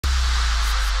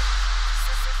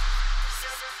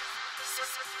I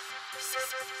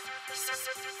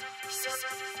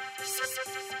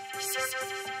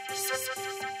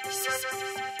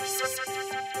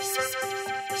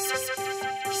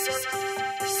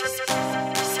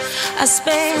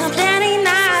spent plenty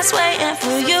nights waiting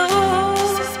for you.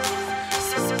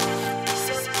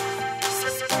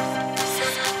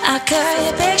 I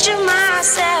could picture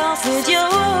myself with you.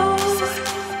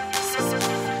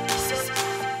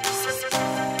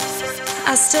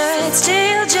 I stood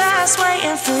still just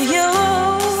waiting for you,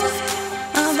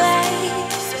 oh babe.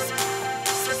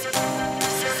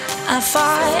 I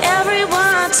fought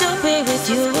everyone to be with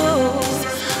you,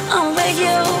 oh with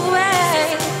you,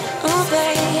 babe, oh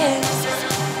babe.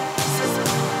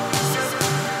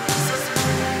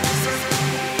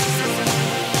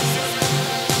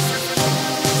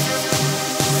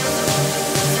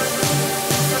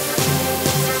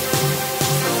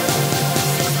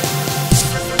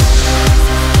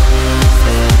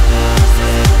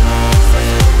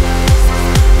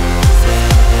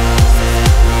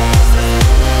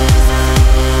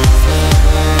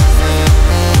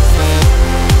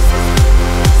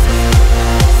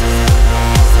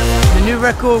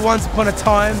 Record Once Upon a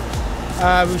Time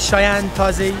with Cheyenne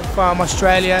Tuzzy from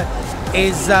Australia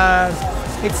is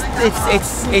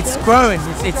it's growing.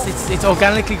 It's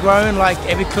organically growing like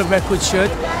every club record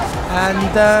should,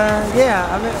 and yeah,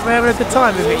 I mean, we're having a good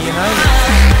time with it, you know.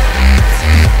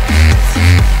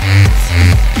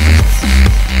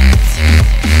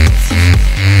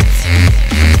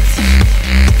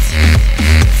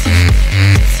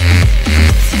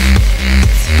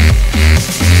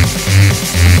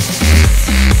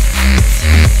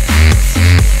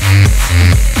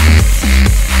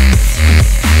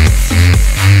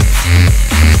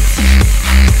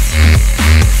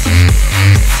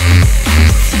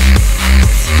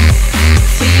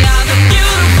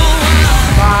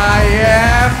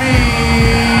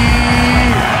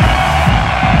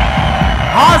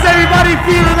 How's everybody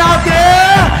feeling out there?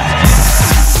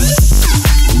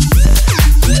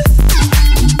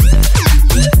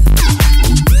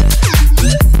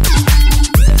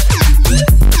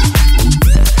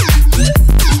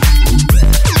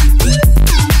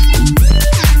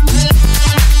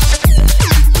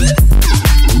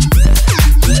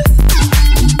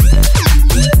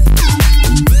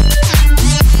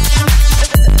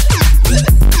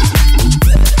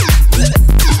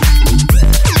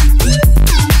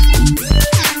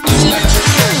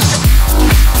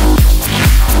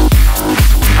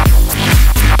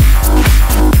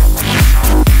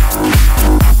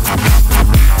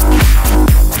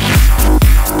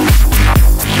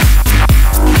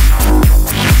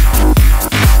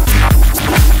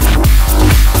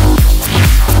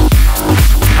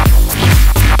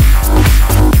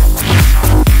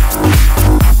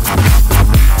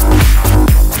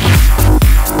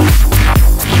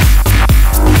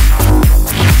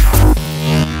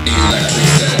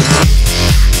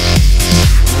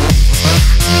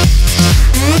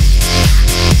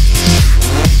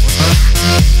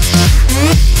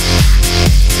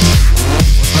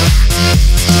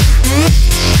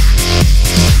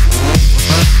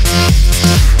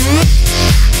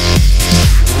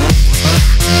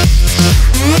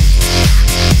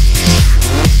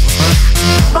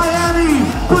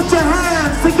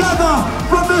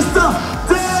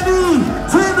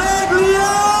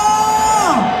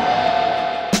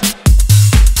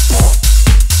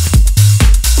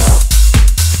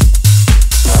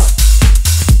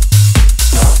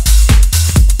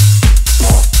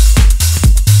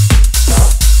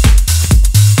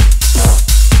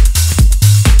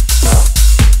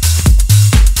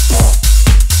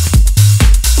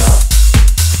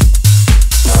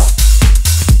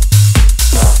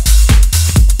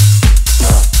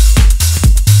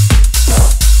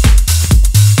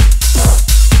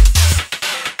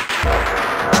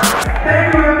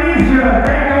 Thank you, Amnesia.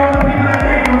 Thank you all the people that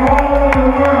came from all over the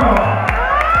world.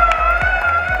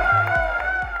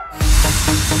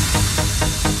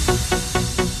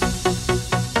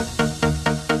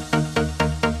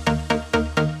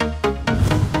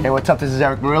 Hey, what's up? This is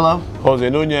Erick Morillo. Jose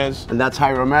Nunez. And that's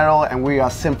Romero, and we are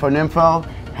SYMPHO NYMPHO.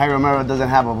 Romero doesn't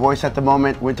have a voice at the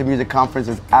moment. Winter Music Conference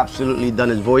has absolutely done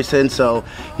his voice in, so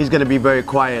he's going to be very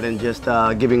quiet and just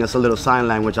giving us a little sign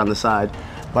language on the side.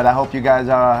 But I hope you guys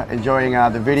are enjoying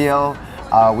the video.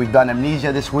 We've done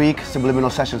Amnesia this week, Subliminal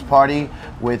Sessions Party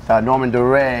with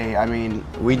Doray. I mean,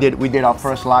 we did our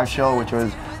first live show, which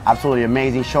was absolutely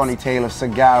amazing. Shawnee Taylor,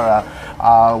 Segarra.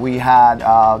 We had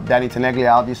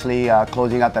Tenaglia obviously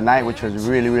closing out the night, which was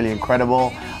really, really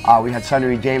incredible. We had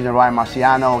Sunnery James and Ryan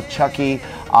Marciano, Chuckie.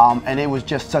 and it was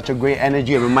just such a great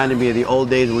energy. It reminded me of the old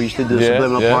days where we used to do the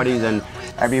Subliminal parties and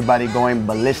everybody going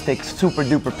ballistic, super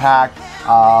duper packed,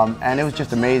 and it was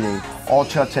just amazing.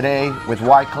 Ultra today with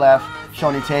Wyclef,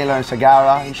 Shawnee Taylor and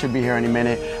Segarra. He should be here any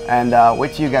minute. And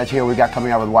wait till you guys hear what we got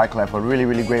coming out with Wyclef. A really,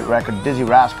 really great record. Dizzy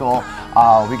Rascal.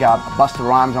 We got Busta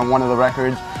Rhymes on one of the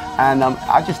records. And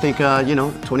I just think, you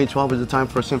know, 2012 is the time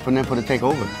for SYMPHO NYMPHO to take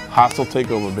over. Hostile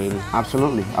takeover, baby.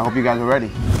 Absolutely. I hope you guys are ready.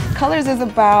 Colors is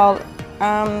about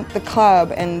the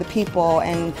club and the people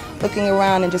and looking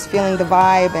around and just feeling the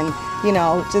vibe and, you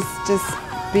know, just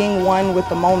being one with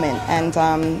the moment. And,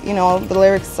 you know, the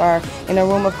lyrics are, in a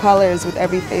room of colors with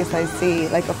every face I see,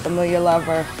 like a familiar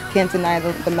lover, can't deny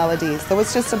the melodies. So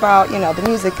it's just about, you know, the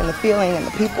music and the feeling and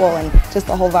the people and just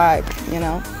the whole vibe, you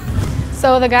know.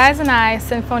 So the guys and I,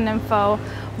 SYMPHO NYMPHO,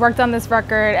 worked on this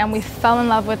record and we fell in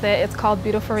love with it. It's called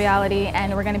Beautiful Reality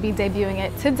and we're going to be debuting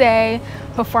it today,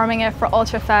 performing it for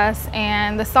Ultra Fest.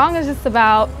 And the song is just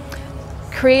about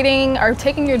creating or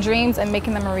taking your dreams and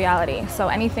making them a reality. So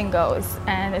anything goes.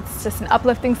 And it's just an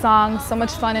uplifting song, so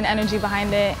much fun and energy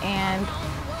behind it, and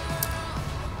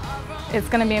it's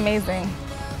going to be amazing.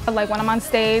 Like when I'm on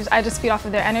stage, I just feed off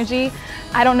of their energy.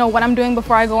 I don't know what I'm doing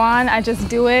before I go on. I just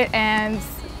do it and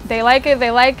they like it,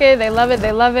 they like it, they love it,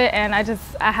 and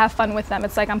I have fun with them.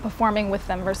 It's like I'm performing with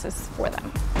them versus for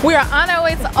them. We are on our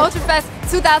way to Ultra Fest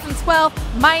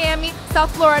 2012, Miami,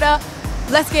 South Florida.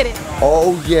 Let's get it.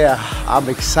 Oh yeah, I'm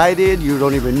excited. You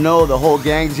don't even know, the whole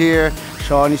gang's here.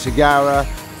 Shawnee, Segarra,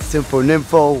 SYMPHO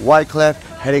NYMPHO, Wyclef,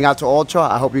 heading out to Ultra.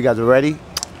 I hope you guys are ready.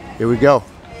 Here we go.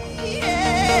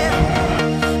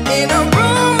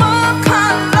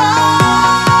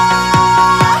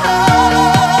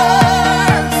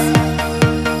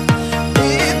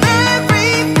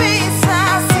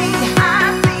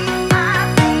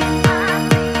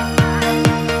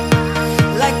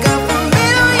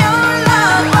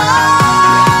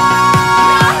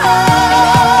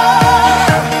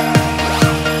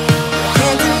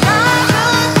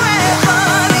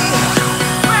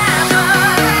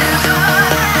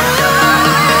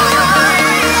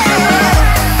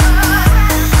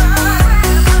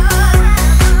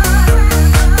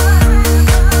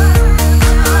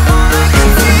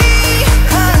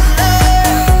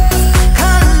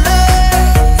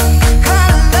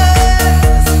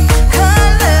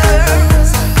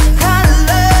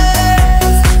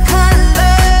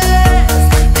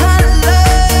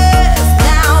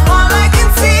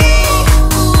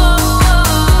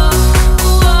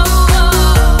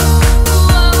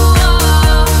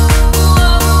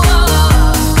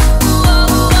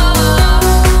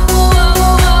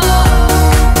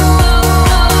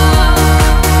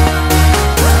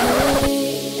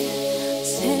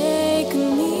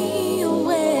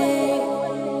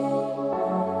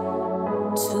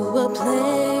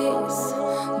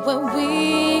 We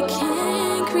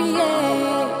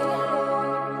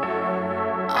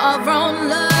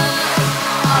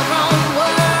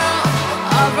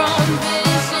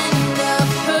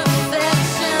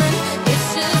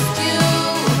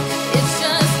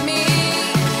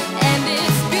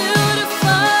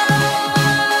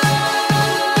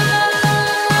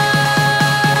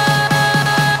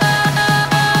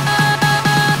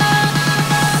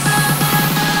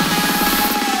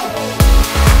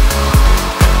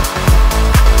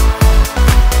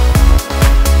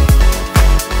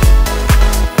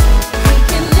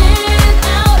can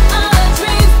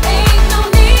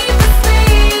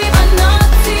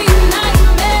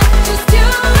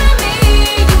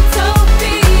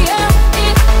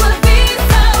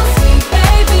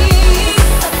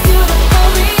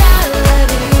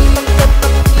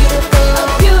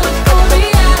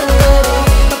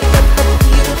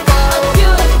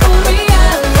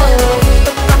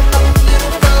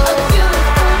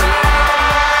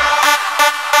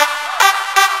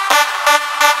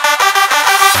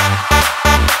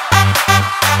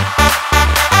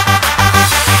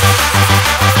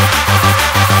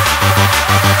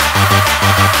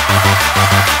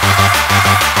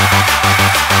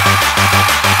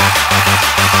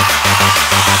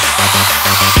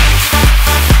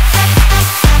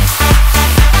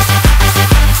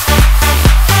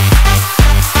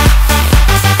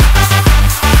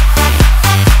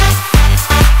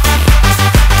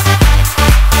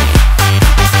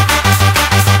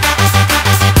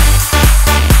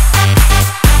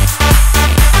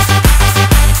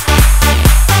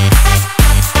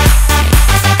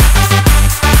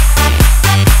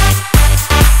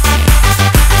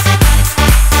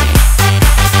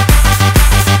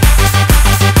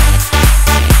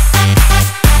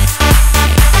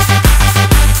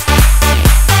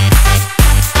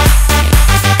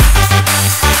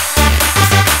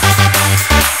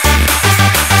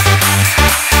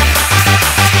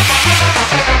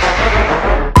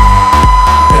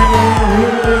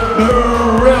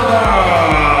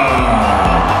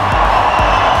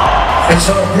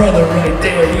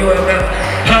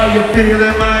feel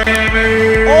in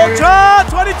Miami? Ultra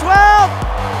 2012!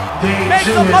 Make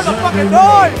some motherfucking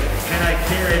noise! And I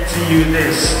guarantee you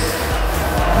this.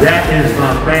 That is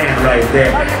my man right there.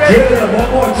 Give it up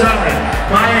one more time.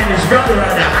 Miami's brother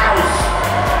in the house.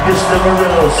 Mr.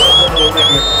 Morillo, Subliminal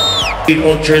Records.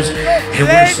 Ultras, and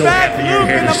we're so happy you're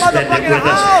here to spend it with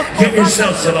us. Give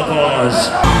yourself some applause.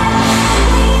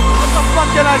 What the fuck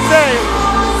can I say?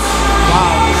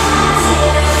 Wow.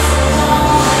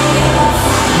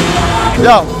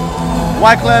 Yo,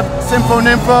 Wyclef, SYMPHO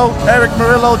NYMPHO, Erick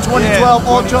Morillo, 2012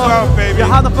 Ultra. Baby. Yo,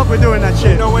 how the fuck we doing that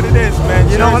shit? You know what it is, man.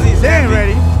 You know what? They ain't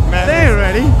ready. Man, they ain't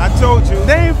ready. I told you.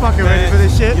 They ain't fucking ready for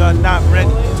this shit. You're not ready.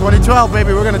 2012,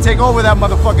 baby. We're gonna take over that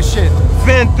motherfucking shit.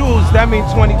 Van Duels, that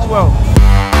means 2012.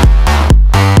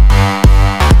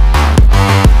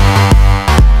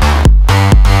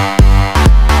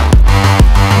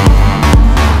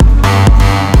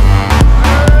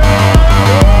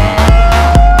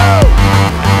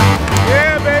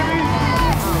 Yeah, baby.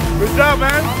 Good job,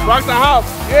 man. Rock the house.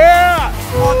 Yeah.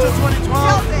 Ultra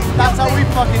 2012. That's how we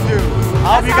fucking do.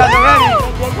 I hope you guys are ready.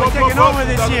 We're taking over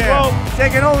this year.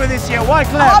 Taking over this year.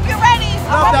 Wyclef. I hope you're ready.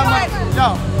 Love that man.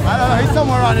 Yo, I don't know, he's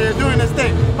somewhere around here doing this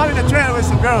thing. Probably in the trailer with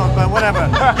some girls, but whatever.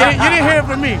 you didn't hear it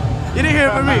from me. You didn't hear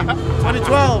it from me.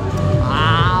 2012.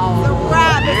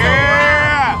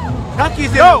 Yeah.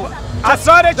 Chuckie's Yo, I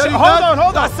saw that show. Hold on.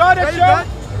 I saw that show.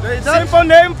 SYMPHO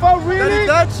NYMPHO, really?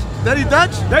 Dirty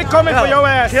Dutch? They coming for your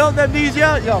ass. Killed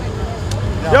Amnesia.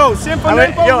 Yo, SYMPHO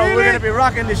NYMPHO, yo, really? we're gonna be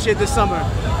rocking this shit this summer.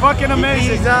 Fucking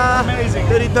amazing. Ibiza, Amazing.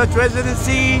 Dirty Dutch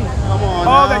residency. Come on.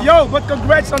 All now. that. Yo, but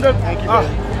congrats on the. Thank you,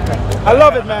 I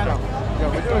love it, man.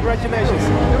 Congratulations.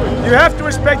 You have to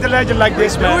respect the legend like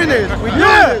this, man. We're doing this. We're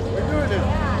doing this.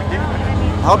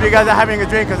 I hope you guys are having a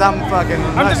drink because I'm fucking.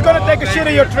 I'm just gonna take a shit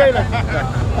in your trailer.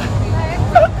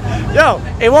 Yo,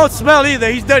 it won't smell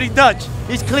either. He's Dirty Dutch.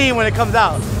 He's clean when it comes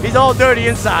out. He's all dirty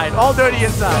inside. All dirty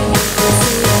inside.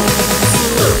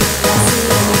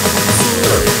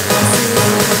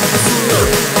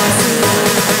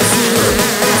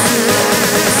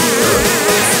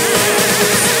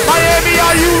 Miami,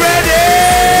 are you ready?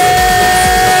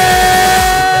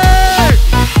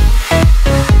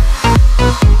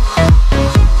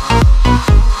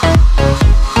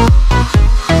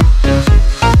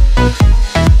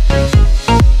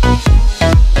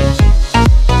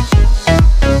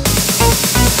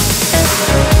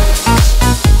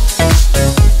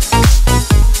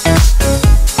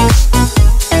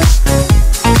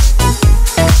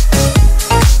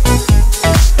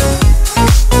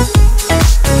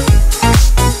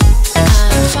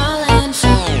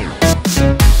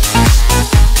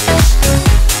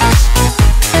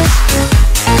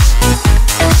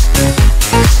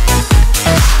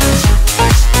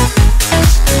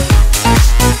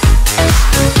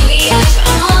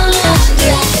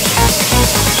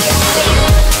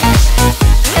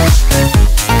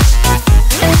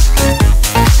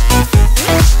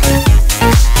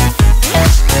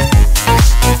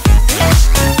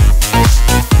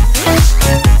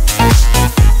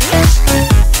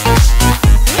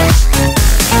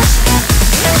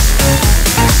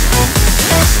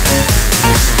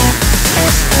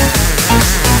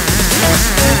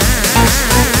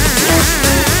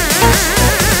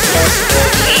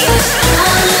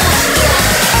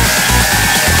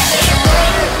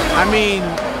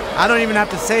 I don't even have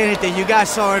to say anything. You guys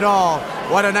saw it all.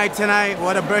 What a night tonight.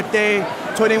 What a birthday.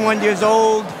 21 years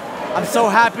old. I'm so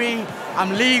happy.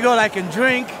 I'm legal. I can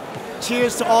drink.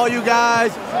 Cheers to all you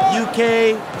guys.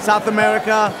 UK, South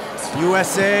America,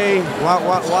 USA.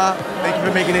 What? Thank you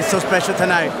for making it so special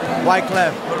tonight.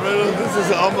 Wyclef. This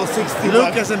is almost 60.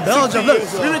 Lucas in Belgium. Look,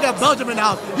 we got Belgium in the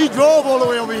house. He drove all the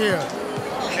way over here.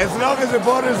 As long as the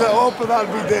borders are open, I'll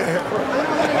be there.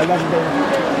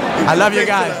 I love you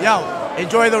guys. Yo,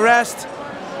 enjoy the rest.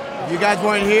 If you guys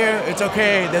weren't here, it's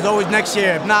okay. There's always next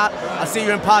year. If not, I'll see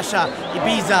you in Pasha,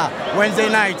 Ibiza, Wednesday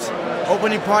nights.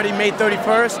 Opening party May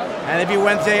 31st, and it'll be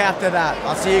Wednesday after that.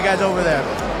 I'll see you guys over there.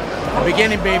 The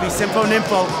beginning, baby. SYMPHO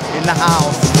NYMPHO in the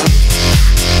house.